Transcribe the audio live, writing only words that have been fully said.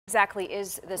Exactly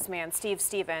is this man, Steve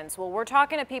Stevens? Well, we're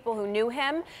talking to people who knew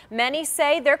him. Many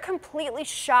say they're completely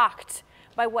shocked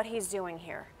by what he's doing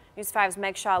here. News 5's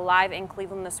Meg Shaw live in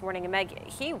Cleveland this morning. And Meg,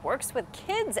 he works with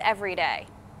kids every day.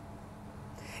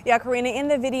 Yeah, Karina, in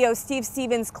the video, Steve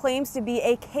Stevens claims to be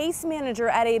a case manager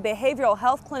at a behavioral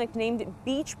health clinic named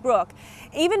Beachbrook,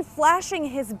 even flashing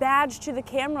his badge to the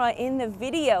camera in the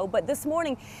video. But this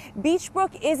morning,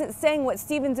 Beachbrook isn't saying what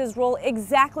Stevens' role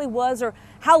exactly was or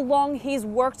how long he's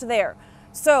worked there.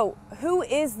 So, who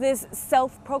is this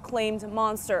self-proclaimed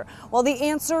monster? Well, the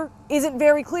answer isn't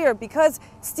very clear because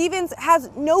Stevens has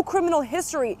no criminal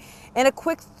history, and a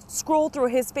quick scroll through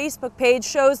his Facebook page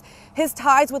shows his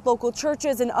ties with local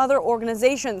churches and other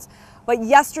organizations. But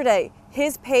yesterday,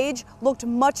 his page looked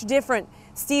much different.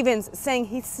 Stevens saying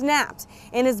he snapped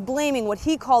and is blaming what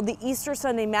he called the Easter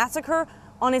Sunday massacre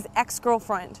on his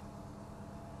ex-girlfriend.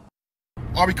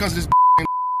 All because of this,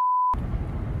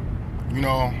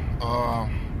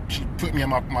 she put me at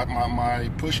my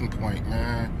pushing point,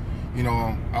 man. You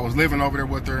know, I was living over there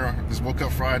with her. I just woke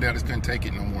up Friday. I just couldn't take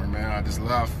it no more, man. I just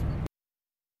left.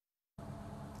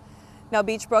 Now,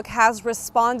 Beachbrook has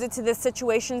responded to this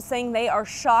situation, saying they are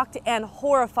shocked and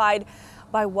horrified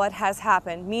by what has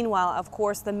happened. Meanwhile, of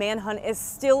course, the manhunt is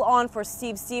still on for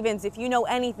Steve Stevens. If you know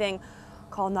anything,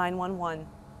 call 911.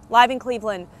 Live in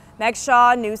Cleveland, Meg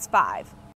Shaw, News 5.